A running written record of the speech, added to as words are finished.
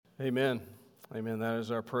Amen. Amen. That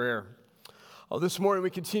is our prayer. This morning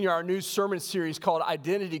we continue our new sermon series called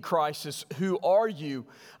Identity Crisis. Who are you?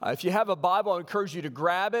 If you have a Bible, I encourage you to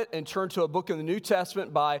grab it and turn to a book in the New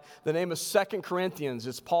Testament by the name of 2 Corinthians.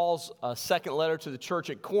 It's Paul's second letter to the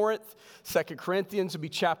church at Corinth. 2 Corinthians will be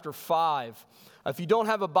chapter 5. If you don't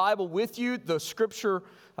have a Bible with you, the scripture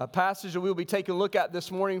passage that we'll be taking a look at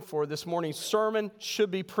this morning for this morning's sermon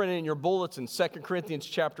should be printed in your bulletin. 2 Corinthians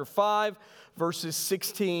chapter 5, verses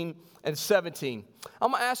 16 and 17. I'm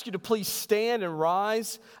going to ask you to please stand and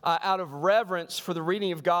rise out of reverence for the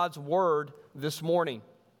reading of God's word this morning.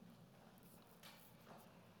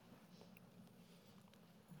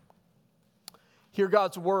 Hear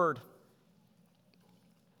God's word.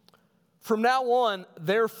 From now on,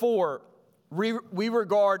 therefore, we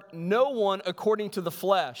regard no one according to the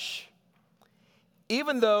flesh,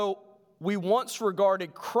 even though we once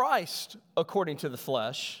regarded Christ according to the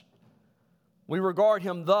flesh. We regard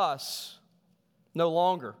him thus no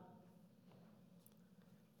longer.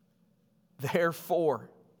 Therefore,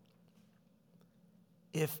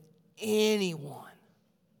 if anyone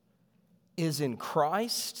is in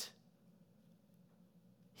Christ,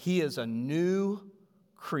 he is a new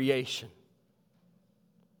creation.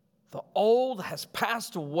 The old has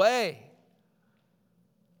passed away,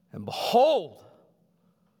 and behold,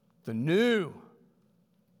 the new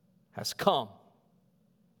has come.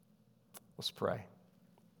 Let's pray.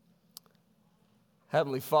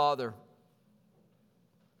 Heavenly Father,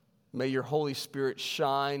 may your Holy Spirit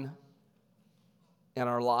shine in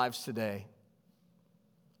our lives today,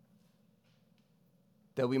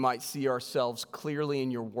 that we might see ourselves clearly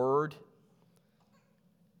in your word,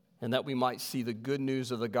 and that we might see the good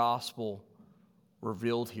news of the gospel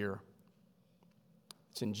revealed here.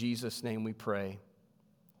 It's in Jesus' name we pray.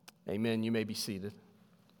 Amen. You may be seated.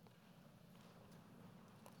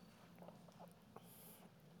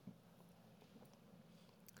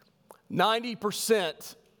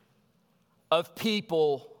 "90% of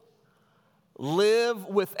people live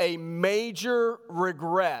with a major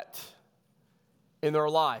regret in their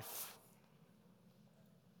life.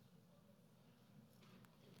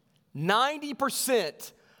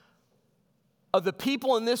 90% of the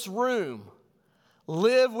people in this room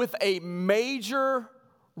live with a major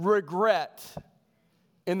regret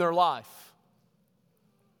in their life.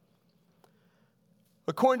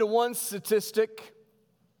 According to one statistic,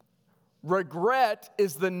 regret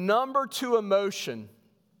is the number 2 emotion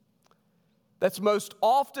that's most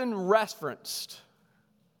often referenced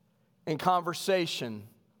in conversation.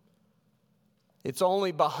 It's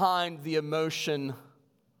only behind the emotion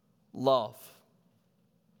love.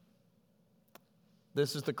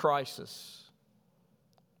 This is the crisis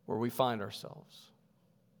where we find ourselves.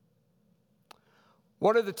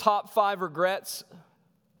 What are the top 5 regrets?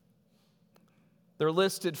 They're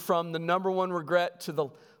listed from the number 1 regret to the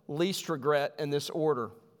least regret in this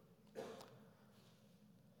order.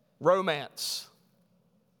 Romance,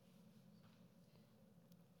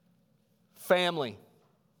 family,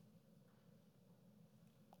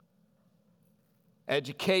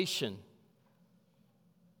 education,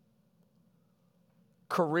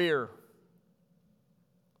 career,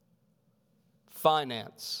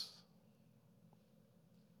 finance.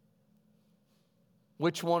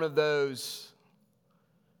 Which one of those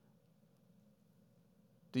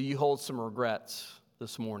do you hold some regrets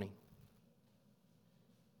this morning?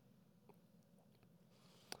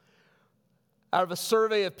 Out of a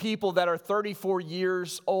survey of people that are 34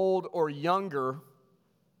 years old or younger,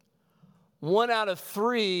 1 out of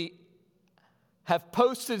 3 have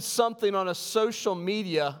posted something on a social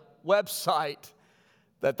media website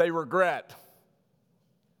that they regret.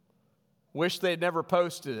 Wish they'd never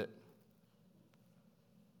posted it.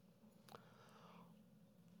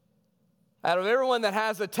 Out of everyone that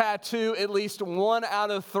has a tattoo, at least 1 out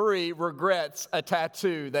of 3 regrets a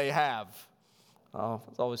tattoo they have. Oh, I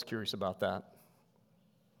was always curious about that.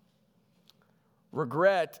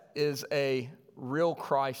 Regret is a real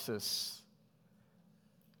crisis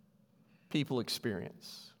people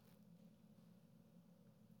experience.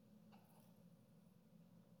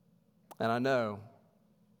 And I know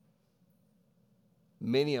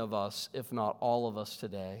many of us, if not all of us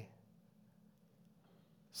today,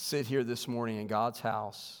 sit here this morning in God's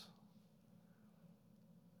house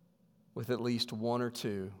with at least 1 or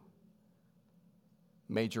 2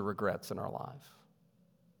 major regrets in our life.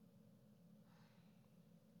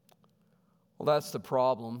 Well, that's the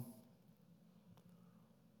problem.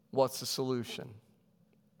 What's the solution?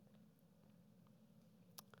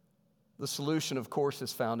 The solution, of course,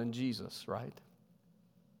 is found in Jesus, right?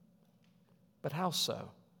 But how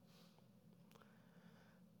so?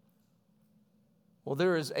 Well,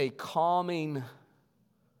 there is a calming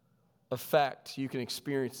effect you can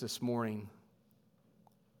experience this morning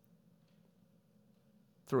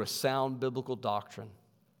through a sound biblical doctrine.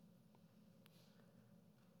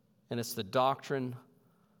 And it's the doctrine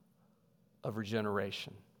of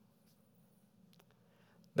regeneration.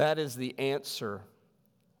 That is the answer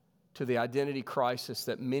to the identity crisis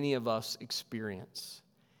that many of us experience.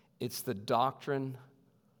 It's the doctrine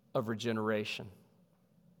of regeneration.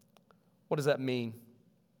 What does that mean?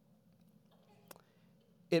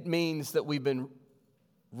 It means that we've been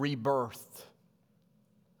rebirthed.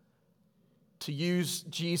 To use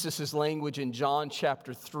Jesus' language in John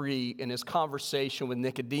chapter 3 in his conversation with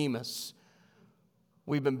Nicodemus,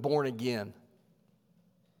 we've been born again.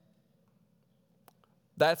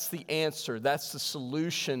 That's the answer. That's the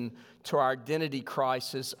solution to our identity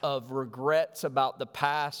crisis of regrets about the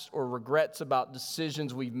past, or regrets about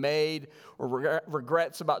decisions we've made, or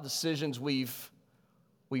regrets about decisions we've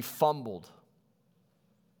fumbled.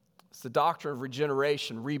 It's the doctrine of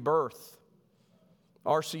regeneration, rebirth.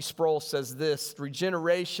 R.C. Sproul says this: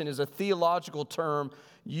 regeneration is a theological term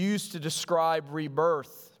used to describe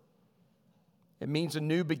rebirth. It means a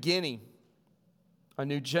new beginning, a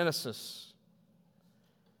new Genesis.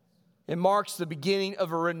 It marks the beginning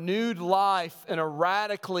of a renewed life and a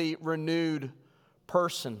radically renewed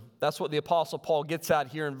person. That's what the Apostle Paul gets at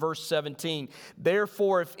here in verse 17.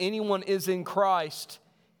 Therefore, if anyone is in Christ,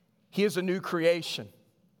 he is a new creation.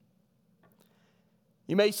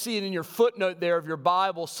 You may see it in your footnote there of your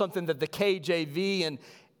Bible, something that the KJV and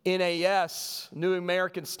NAS, New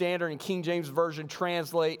American Standard, and King James Version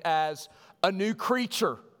translate as a new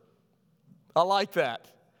creature. I like that.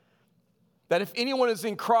 That if anyone is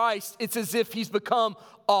in Christ, it's as if he's become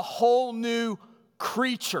a whole new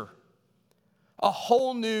creature, a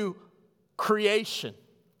whole new creation.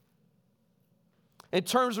 In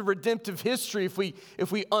terms of redemptive history,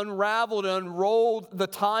 if we unraveled and unrolled the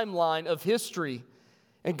timeline of history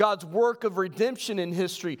and God's work of redemption in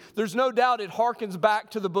history, there's no doubt it harkens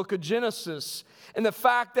back to the book of Genesis and the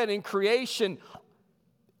fact that in creation,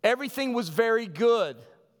 everything was very good.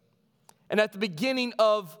 And at the beginning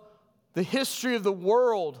of the history of the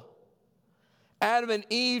world, Adam and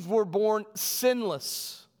Eve were born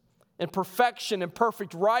sinless in perfection and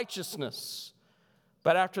perfect righteousness.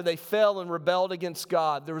 But after they fell and rebelled against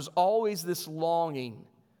God, there was always this longing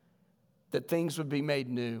that things would be made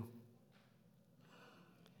new.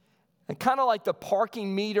 And kind of like the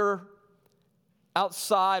parking meter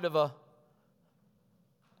outside of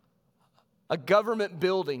a government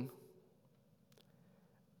building,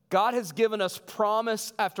 God has given us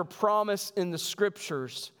promise after promise in the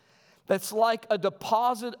Scriptures that's like a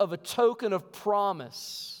deposit of a token of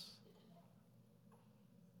promise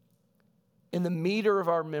in the meter of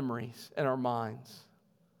our memories and our minds,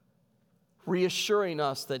 reassuring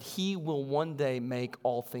us that He will one day make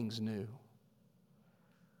all things new.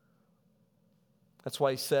 That's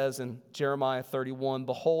why He says in Jeremiah 31,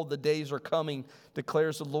 "Behold, the days are coming,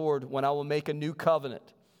 declares the Lord, when I will make a new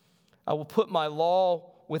covenant. I will put my law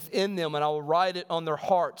within them, and I will write it on their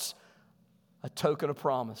hearts," a token of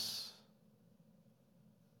promise.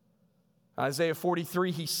 Isaiah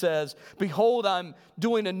 43, He says, "Behold, I'm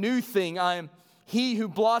doing a new thing. I am He who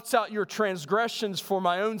blots out your transgressions for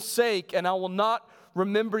my own sake, and I will not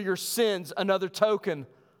remember your sins," another token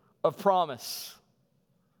of promise.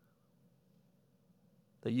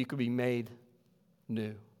 That you could be made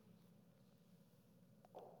new.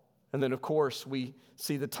 And then, of course, we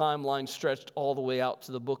see the timeline stretched all the way out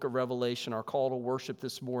to the book of Revelation. Our call to worship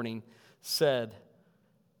this morning said,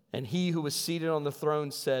 "And He who was seated on the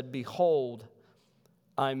throne said, Behold,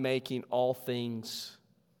 I'm making all things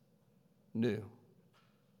new."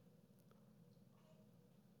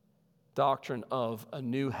 Doctrine of a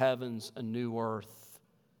new heavens, a new earth,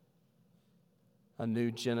 a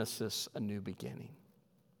new Genesis, a new beginning.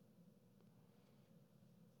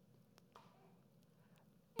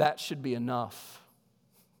 That should be enough.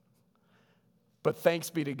 But thanks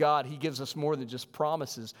be to God, He gives us more than just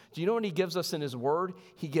promises. Do you know what He gives us in His Word?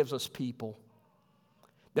 He gives us people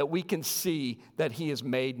that we can see that He has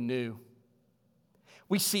made new.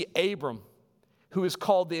 We see Abram, who is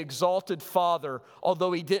called the exalted father,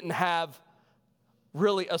 although he didn't have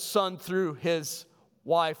really a son through his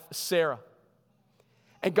wife Sarah.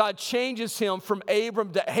 And God changes him from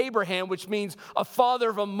Abram to Abraham, which means a father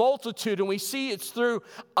of a multitude. And we see it's through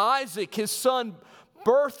Isaac, his son,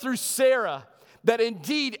 birthed through Sarah, that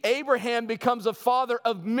indeed Abraham becomes a father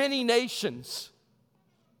of many nations.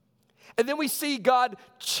 And then we see God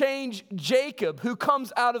change Jacob, who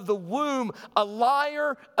comes out of the womb, a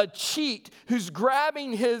liar, a cheat, who's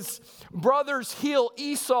grabbing his brother's heel,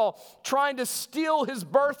 Esau, trying to steal his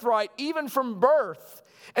birthright, even from birth.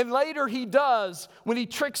 And later he does when he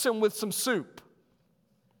tricks him with some soup.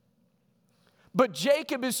 But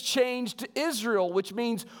Jacob is changed to Israel, which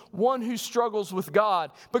means one who struggles with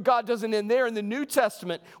God. But God doesn't end there. In the New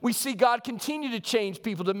Testament, we see God continue to change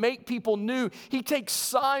people, to make people new. He takes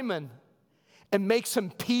Simon and makes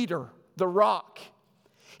him Peter, the rock.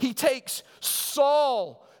 He takes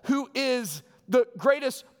Saul, who is the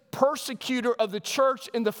greatest persecutor of the church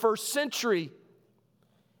in the first century,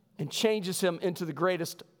 and changes him into the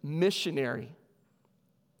greatest missionary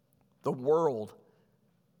the world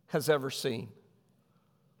has ever seen.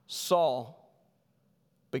 Saul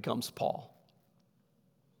becomes Paul.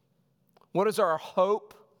 What is our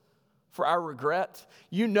hope for our regret?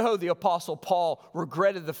 You know the Apostle Paul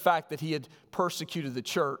regretted the fact that he had persecuted the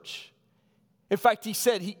church. In fact,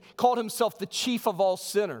 he called himself the chief of all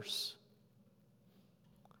sinners.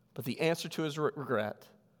 But the answer to his regret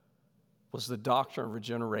was the doctrine of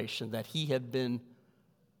regeneration, that he had been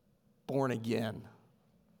born again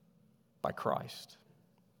by Christ.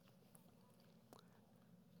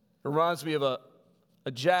 It reminds me of a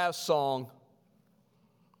jazz song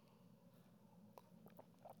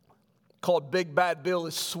called Big Bad Bill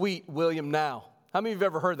is Sweet, William Now. How many of you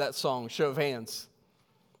have ever heard that song? Show of hands.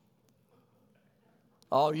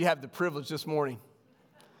 Oh, you have the privilege this morning.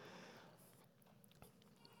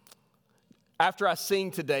 After I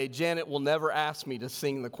sing today, Janet will never ask me to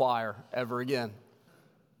sing in the choir ever again.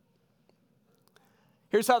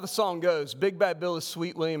 Here's how the song goes. Big Bad Bill is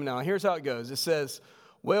Sweet, William Now. Here's how it goes. It says,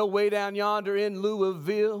 well, way down yonder in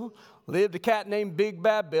Louisville lived a cat named Big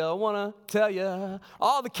Bad Bill. I want to tell you,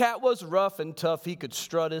 the cat was rough and tough. He could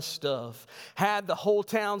strut his stuff. Had the whole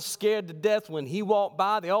town scared to death. When he walked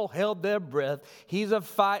by, they all held their breath. He's a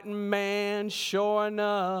fighting man, sure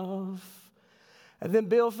enough. And then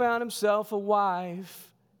Bill found himself a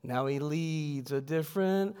wife. Now he leads a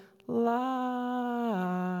different life.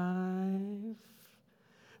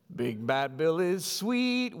 Big Bad Bill is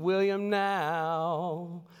sweet, William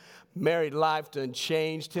now. Married life done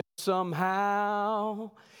changed him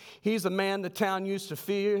somehow. He's the man the town used to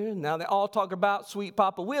fear. Now they all talk about sweet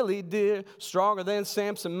Papa Willie, dear. Stronger than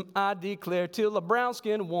Samson, I declare, till a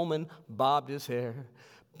brown-skinned woman bobbed his hair.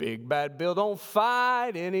 Big Bad Bill don't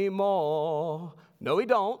fight anymore. No, he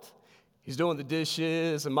don't. He's doing the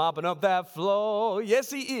dishes and mopping up that floor.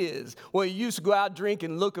 Yes, he is. Well, he used to go out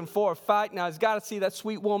drinking, looking for a fight. Now he's got to see that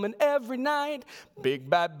sweet woman every night. Big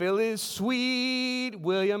Bad Bill is sweet,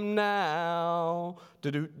 William now.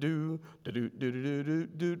 Do-do-do,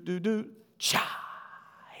 do-do-do-do-do-do-do-do. Cha,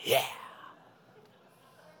 yeah.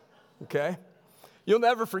 Okay? You'll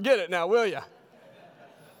never forget it now, will you?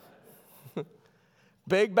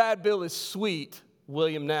 Big Bad Bill is sweet,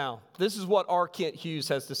 William now. This is what R. Kent Hughes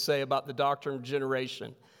has to say about the doctrine of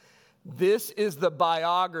regeneration. This is the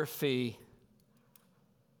biography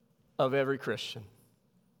of every Christian.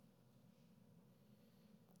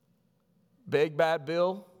 Big Bad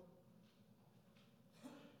Bill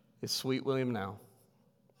is sweet William now.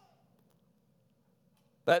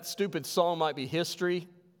 That stupid song might be history.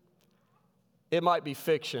 It might be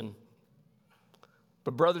fiction.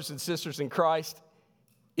 But brothers and sisters in Christ,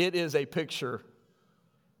 it is a picture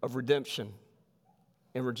of redemption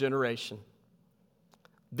and regeneration.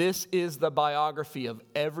 This is the biography of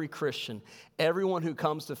every Christian, everyone who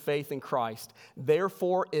comes to faith in Christ.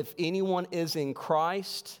 Therefore, if anyone is in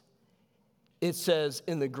Christ, it says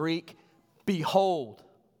in the Greek, behold,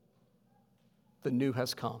 the new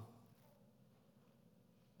has come.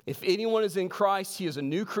 If anyone is in Christ, he is a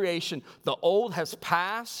new creation. The old has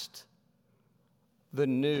passed, the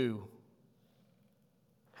new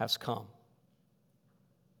has come.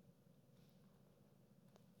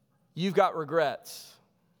 You've got regrets.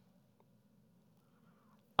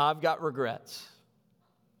 I've got regrets.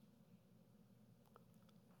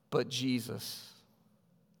 But Jesus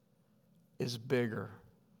is bigger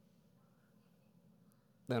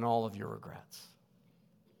than all of your regrets.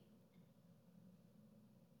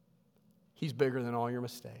 He's bigger than all your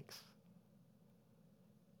mistakes.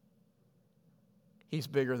 He's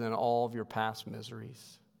bigger than all of your past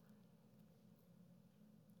miseries,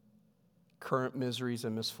 current miseries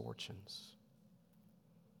and misfortunes.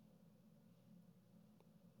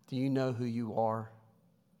 Do you know who you are?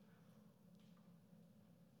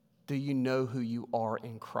 Do you know who you are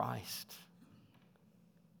in Christ?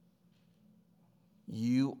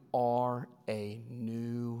 You are a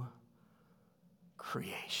new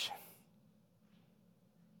creation.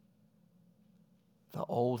 The The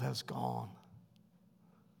old has gone.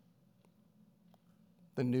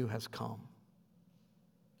 The new has come.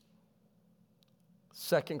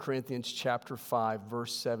 2 Corinthians chapter 5,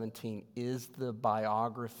 verse 17 is the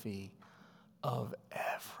biography of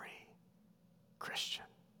every Christian.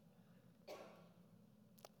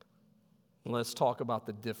 Let's talk about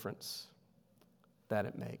the difference that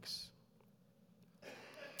it makes.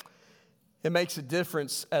 It makes a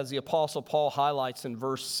difference, as the Apostle Paul highlights in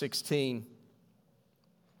verse 16.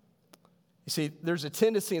 You see, there's a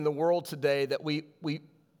tendency in the world today that we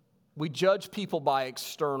judge people by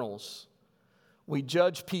externals. We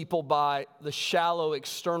judge people by the shallow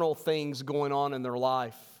external things going on in their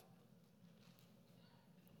life.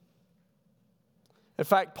 In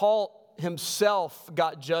fact, Paul himself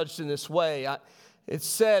got judged in this way. It's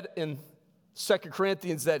said in 2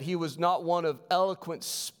 Corinthians that he was not one of eloquent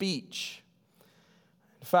speech.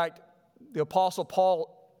 In fact, the Apostle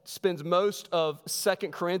Paul spends most of 2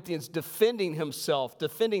 Corinthians defending himself,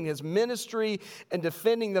 defending his ministry, and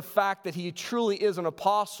defending the fact that he truly is an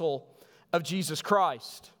apostle of Jesus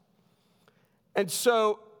Christ. And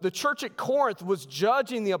so the church at Corinth was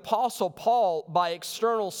judging the Apostle Paul by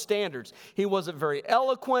external standards. He wasn't very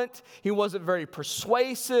eloquent. He wasn't very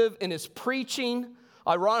persuasive in his preaching.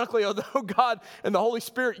 Ironically, although God and the Holy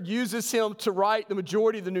Spirit uses him to write the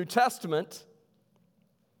majority of the New Testament.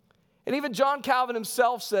 And even John Calvin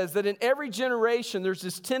himself says that in every generation there's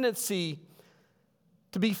this tendency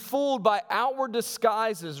to be fooled by outward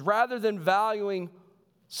disguises rather than valuing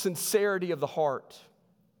sincerity of the heart.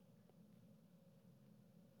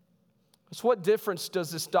 So what difference does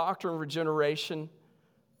this doctrine of regeneration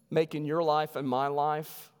make in your life and my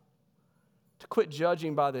life? To quit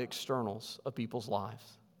judging by the externals of people's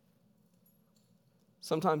lives.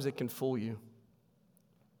 Sometimes it can fool you.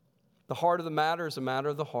 The heart of the matter is a matter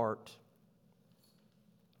of the heart.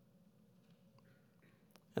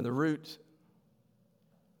 And the root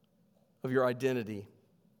of your identity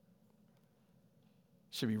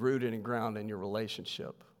should be rooted and grounded in your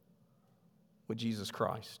relationship with Jesus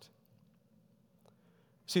Christ.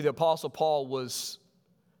 See, the Apostle Paul was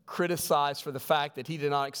criticized for the fact that he did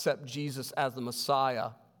not accept Jesus as the Messiah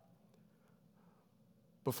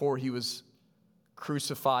before he was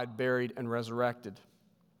crucified, buried, and resurrected.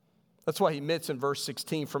 That's why he admits in verse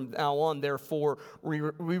 16, from now on, therefore, we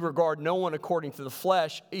regard no one according to the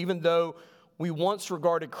flesh, even though we once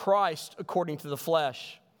regarded Christ according to the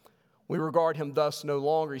flesh. We regard him thus no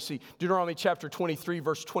longer. You see, Deuteronomy chapter 23,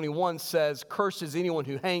 verse 21 says, "Cursed is anyone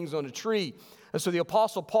who hangs on a tree." And so the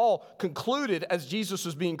Apostle Paul concluded as Jesus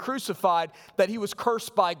was being crucified that he was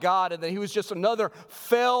cursed by God and that he was just another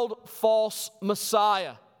failed false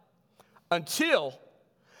Messiah until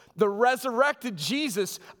the resurrected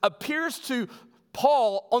Jesus appears to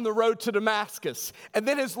Paul on the road to Damascus. And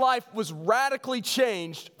then his life was radically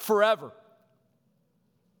changed forever.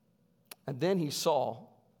 And then he saw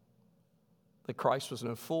that Christ was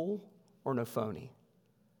no fool or no phony,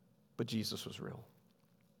 but Jesus was real.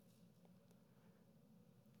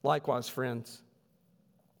 Likewise, friends,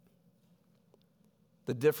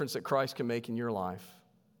 the difference that Christ can make in your life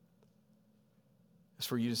is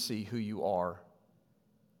for you to see who you are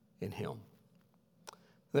in him.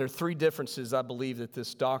 There are three differences I believe that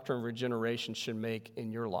this doctrine of regeneration should make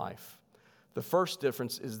in your life. The first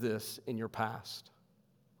difference is this: in your past.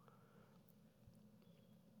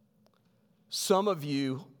 Some of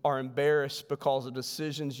you are embarrassed because of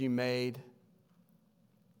decisions you made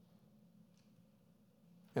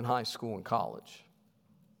in high school and college.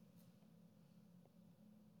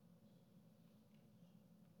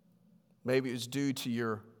 Maybe it was due to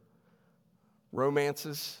your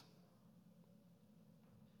romances.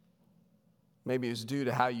 Maybe it was due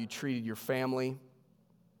to how you treated your family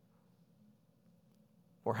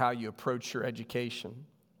or how you approached your education.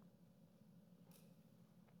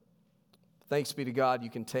 Thanks be to God,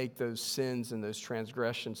 you can take those sins and those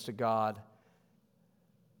transgressions to God,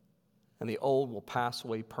 and the old will pass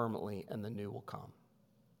away permanently and the new will come.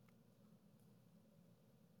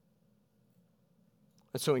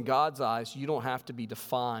 And so in God's eyes, you don't have to be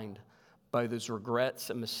defined by those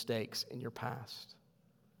regrets and mistakes in your past.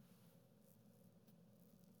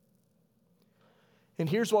 And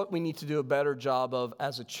here's what we need to do a better job of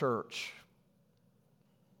as a church.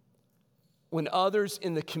 When others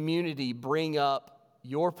in the community bring up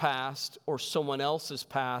your past or someone else's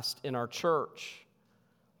past in our church,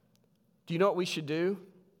 do you know what we should do?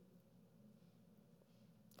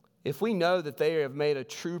 If we know that they have made a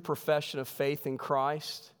true profession of faith in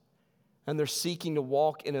Christ and they're seeking to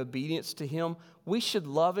walk in obedience to him, we should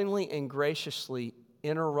lovingly and graciously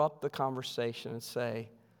interrupt the conversation and say,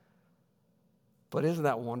 "But isn't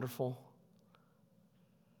that wonderful?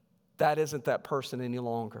 that isn't that person any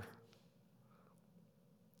longer.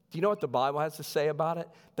 Do you know what the Bible has to say about it?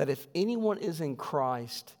 That if anyone is in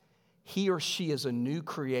Christ, he or she is a new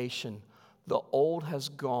creation. The old has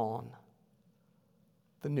gone,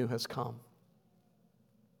 the new has come.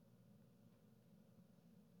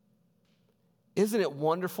 Isn't it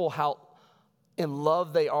wonderful how in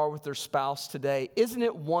love they are with their spouse today? Isn't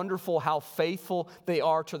it wonderful how faithful they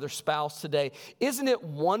are to their spouse today? Isn't it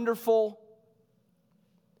wonderful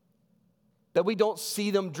that we don't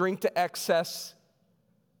see them drink to excess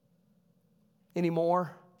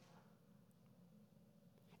anymore?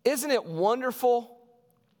 Isn't it wonderful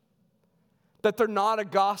that they're not a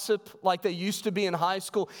gossip like they used to be in high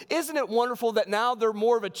school? Isn't it wonderful that now they're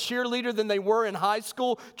more of a cheerleader than they were in high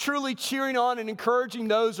school, truly cheering on and encouraging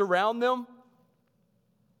those around them?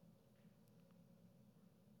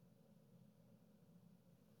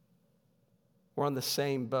 We're on the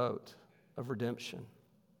same boat of redemption.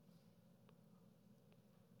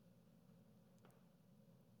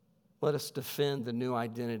 Let us defend the new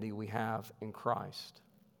identity we have in Christ,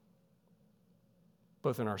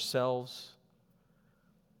 both in ourselves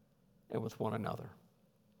and with one another.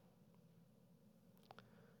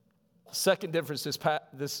 The second difference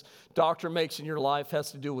this doctrine makes in your life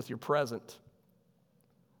has to do with your present.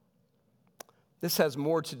 This has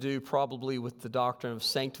more to do probably with the doctrine of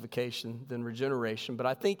sanctification than regeneration, but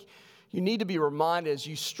I think you need to be reminded as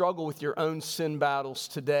you struggle with your own sin battles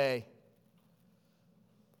today.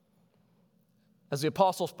 As the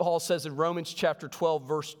Apostle Paul says in Romans chapter 12,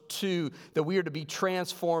 verse 2, that we are to be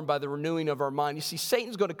transformed by the renewing of our mind. You see,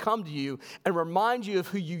 Satan's going to come to you and remind you of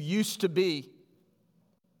who you used to be.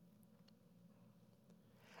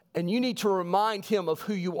 And you need to remind him of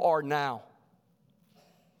who you are now.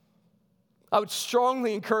 I would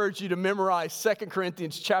strongly encourage you to memorize 2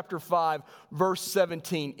 Corinthians chapter 5, verse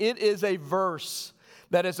 17. It is a verse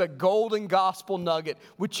that is a golden gospel nugget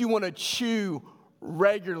which you want to chew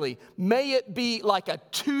regularly. May it be like a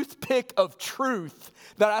toothpick of truth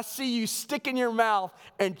that I see you stick in your mouth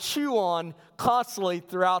and chew on constantly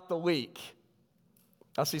throughout the week.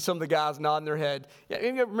 I see some of the guys nodding their head. Yeah, you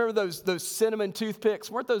remember those cinnamon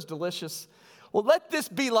toothpicks? Weren't those delicious? Well, let this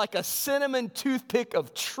be like a cinnamon toothpick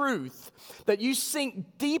of truth that you sink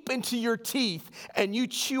deep into your teeth and you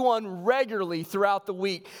chew on regularly throughout the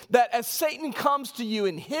week. That as Satan comes to you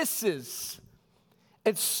and hisses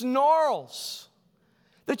and snarls,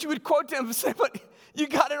 that you would quote to him and say, but you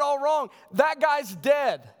got it all wrong. That guy's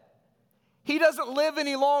dead. He doesn't live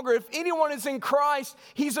any longer. If anyone is in Christ,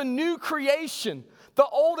 he's a new creation. The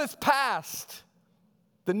old is past.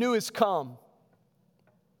 The new has come.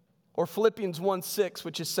 Or Philippians 1:6,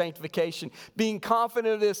 which is sanctification. Being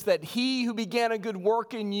confident of this, that he who began a good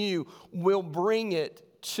work in you will bring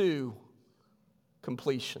it to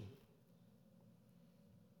completion.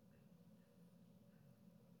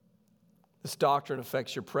 This doctrine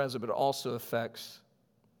affects your present, but it also affects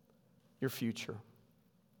your future.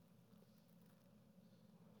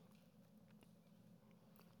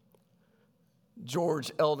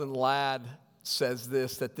 George Eldon Ladd says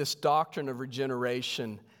this, that this doctrine of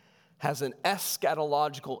regeneration has an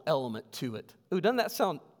eschatological element to it. Ooh, doesn't that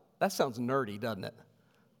sounds nerdy, doesn't it?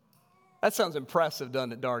 That sounds impressive,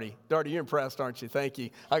 doesn't it, Darty? Darty, you're impressed, aren't you? Thank you.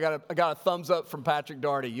 I got a thumbs up from Patrick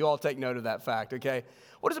Darty. You all take note of that fact, okay?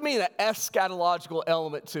 What does it mean, an eschatological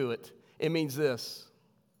element to it? It means this,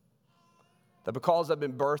 that because I've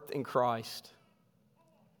been birthed in Christ,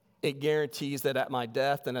 it guarantees that at my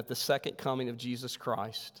death and at the second coming of Jesus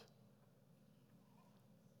Christ,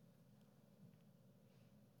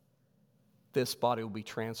 this body will be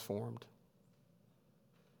transformed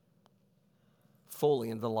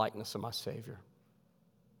fully into the likeness of my Savior.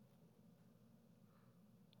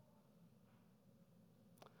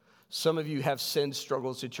 Some of you have sin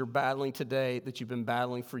struggles that you're battling today, that you've been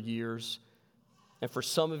battling for years. And for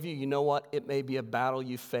some of you, you know what? It may be a battle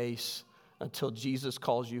you face until Jesus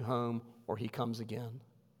calls you home or he comes again.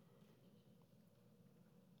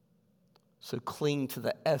 So cling to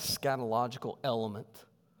the eschatological element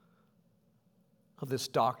of this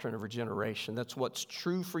doctrine of regeneration. That's what's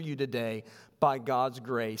true for you today by God's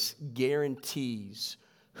grace, guarantees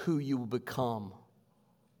who you will become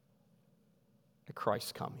at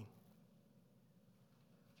Christ's coming.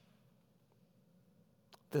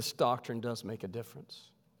 This doctrine does make a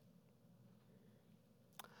difference.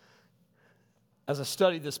 As I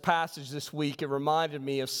studied this passage this week, it reminded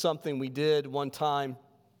me of something we did one time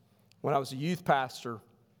when I was a youth pastor.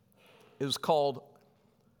 It was called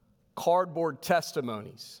Cardboard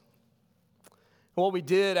Testimonies. And what we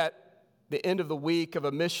did at the end of the week of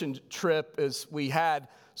a mission trip is we had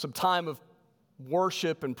some time of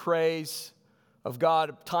worship and praise of God,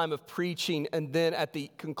 a time of preaching, and then at the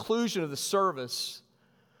conclusion of the service,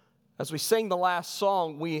 as we sang the last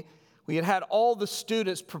song, we had all the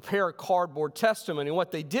students prepare a cardboard testimony. And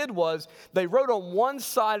what they did was they wrote on one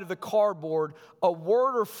side of the cardboard a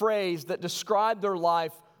word or phrase that described their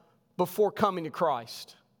life before coming to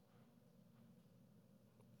Christ.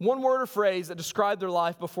 One word or phrase that described their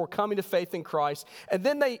life before coming to faith in Christ. And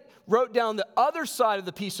then they wrote down the other side of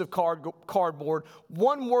the piece of cardboard,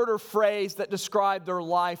 one word or phrase that described their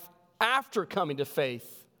life after coming to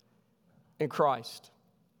faith in Christ.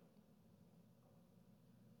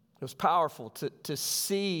 It was powerful to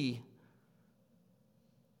see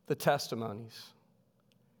the testimonies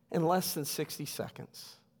in less than 60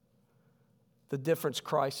 seconds. The difference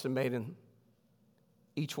Christ had made in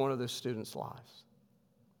each one of those students' lives.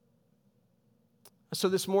 So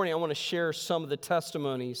this morning I want to share some of the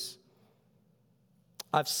testimonies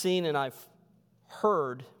I've seen and I've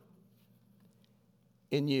heard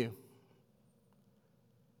in you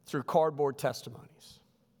through cardboard testimonies.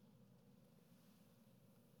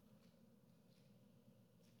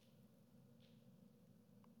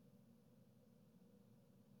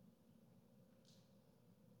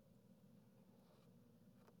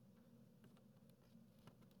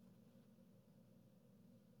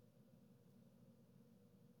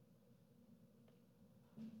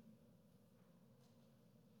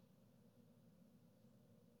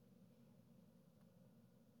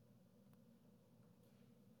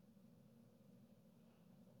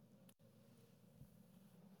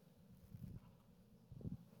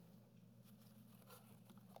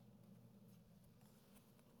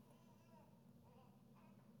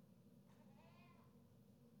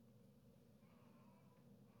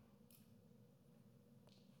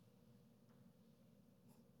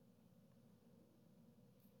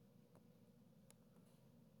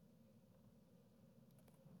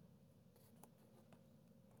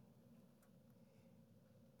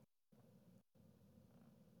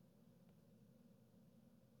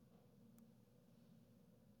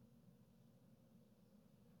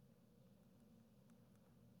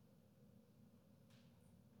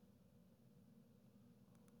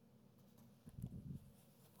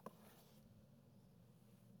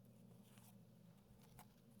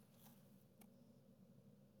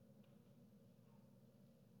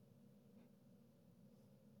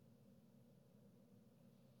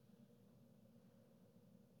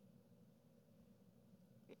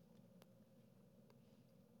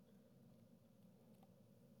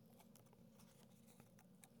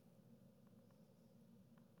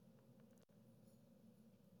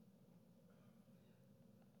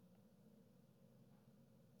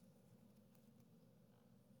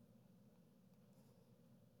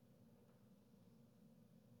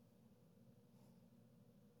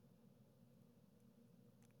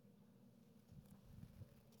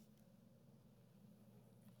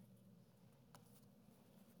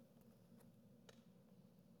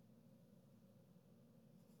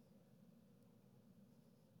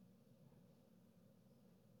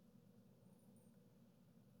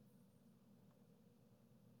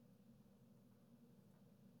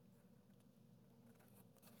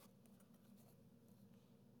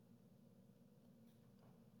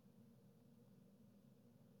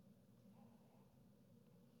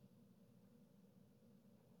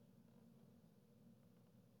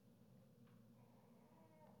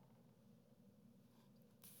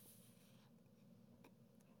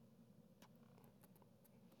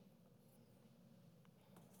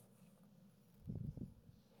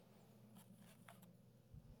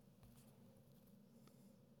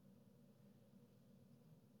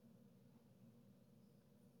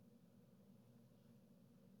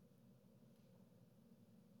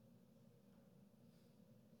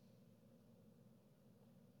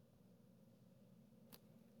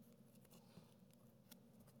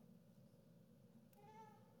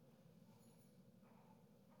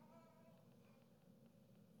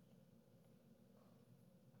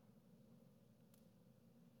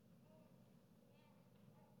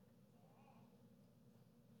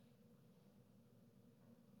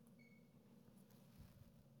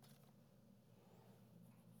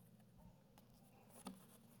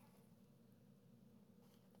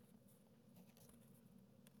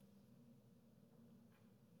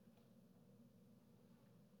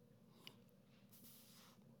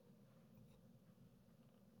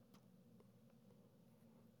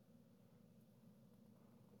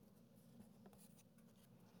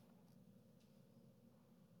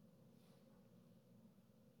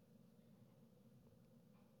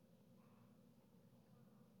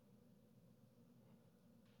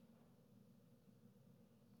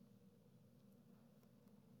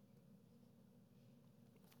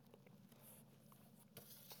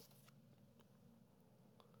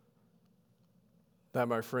 That,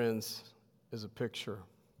 my friends, is a picture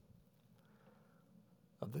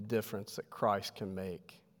of the difference that Christ can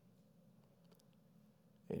make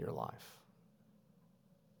in your life.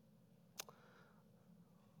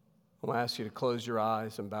 I'm going to ask you to close your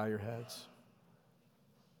eyes and bow your heads.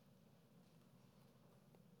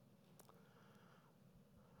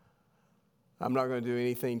 I'm not going to do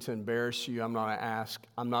anything to embarrass you. I'm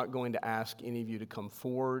not going to ask any of you to come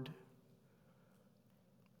forward.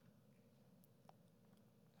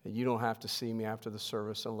 You don't have to see me after the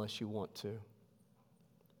service unless you want to.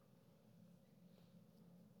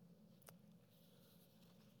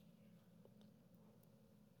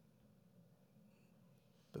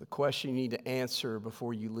 But the question you need to answer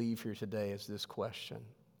before you leave here today is this question: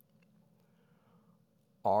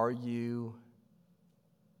 are you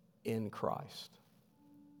in Christ?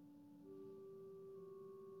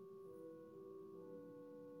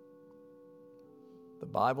 The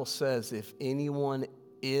Bible says if anyone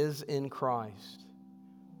is in Christ,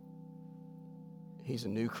 he's a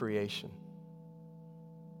new creation.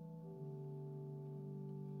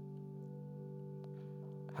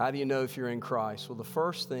 How do you know if you're in Christ? Well, the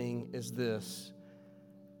first thing is this: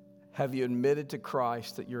 have you admitted to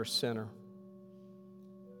Christ that you're a sinner?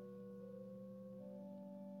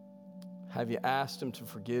 Have you asked Him to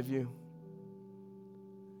forgive you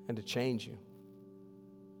and to change you?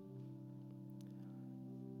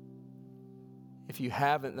 If you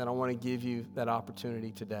haven't, then I want to give you that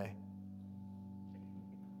opportunity today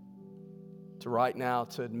to right now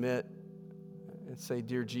to admit and say,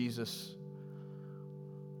 "Dear Jesus,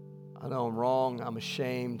 I know I'm wrong. I'm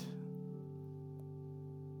ashamed.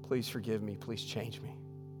 Please forgive me. Please change me."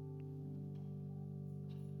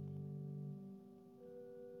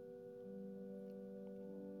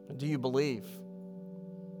 Do you believe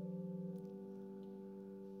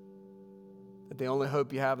that the only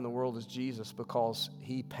hope you have in the world is Jesus, because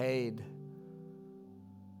He paid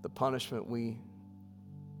the punishment we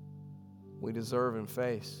deserve and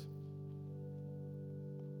face?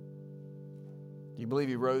 Do you believe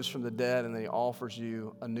He rose from the dead and that He offers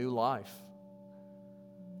you a new life?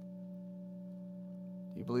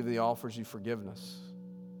 Do you believe that He offers you forgiveness?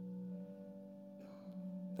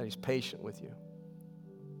 That He's patient with you?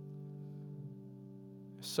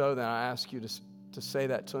 So then I ask you to say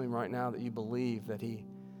that to Him right now, that you believe that He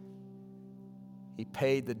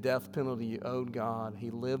paid the death penalty you owed God.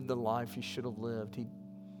 He lived the life you should have lived. He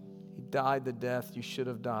died the death you should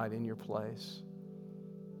have died in your place.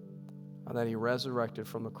 And that He resurrected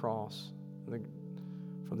from the cross,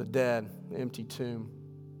 from the dead, the empty tomb,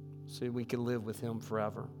 so we could live with Him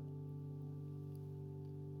forever.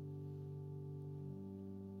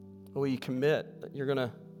 Will you commit that you're going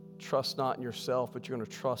to trust not in yourself, but you're going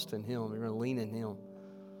to trust in Him? You're going to lean in Him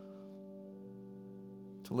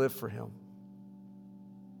to live for Him.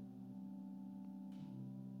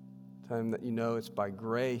 Tell Him that you know it's by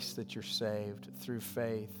grace that you're saved, through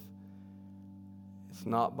faith. It's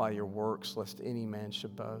not by your works, lest any man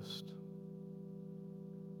should boast.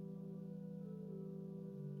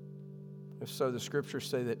 If so, the Scriptures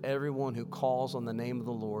say that everyone who calls on the name of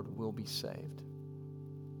the Lord will be saved.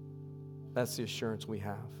 That's the assurance we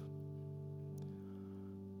have.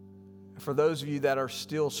 For those of you that are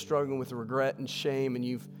still struggling with regret and shame, and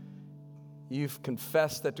you've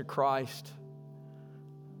confessed that to Christ,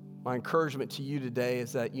 my encouragement to you today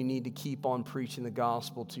is that you need to keep on preaching the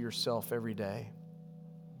gospel to yourself every day.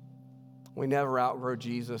 We never outgrow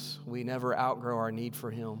Jesus. We never outgrow our need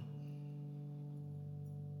for Him.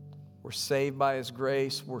 We're saved by His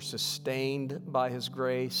grace. We're sustained by His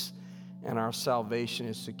grace. And our salvation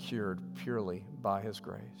is secured purely by His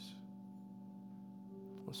grace.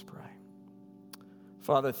 Let's pray.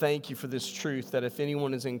 Father, thank You for this truth that if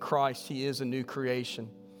anyone is in Christ, he is a new creation.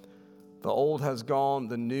 The old has gone,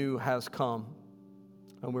 the new has come.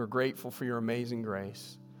 And we're grateful for Your amazing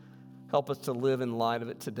grace. Help us to live in light of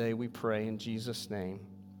it today, we pray in Jesus' name.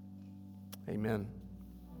 Amen.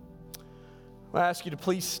 I ask you to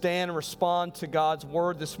please stand and respond to God's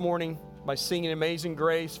word this morning by singing Amazing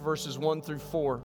Grace, verses 1 through 4.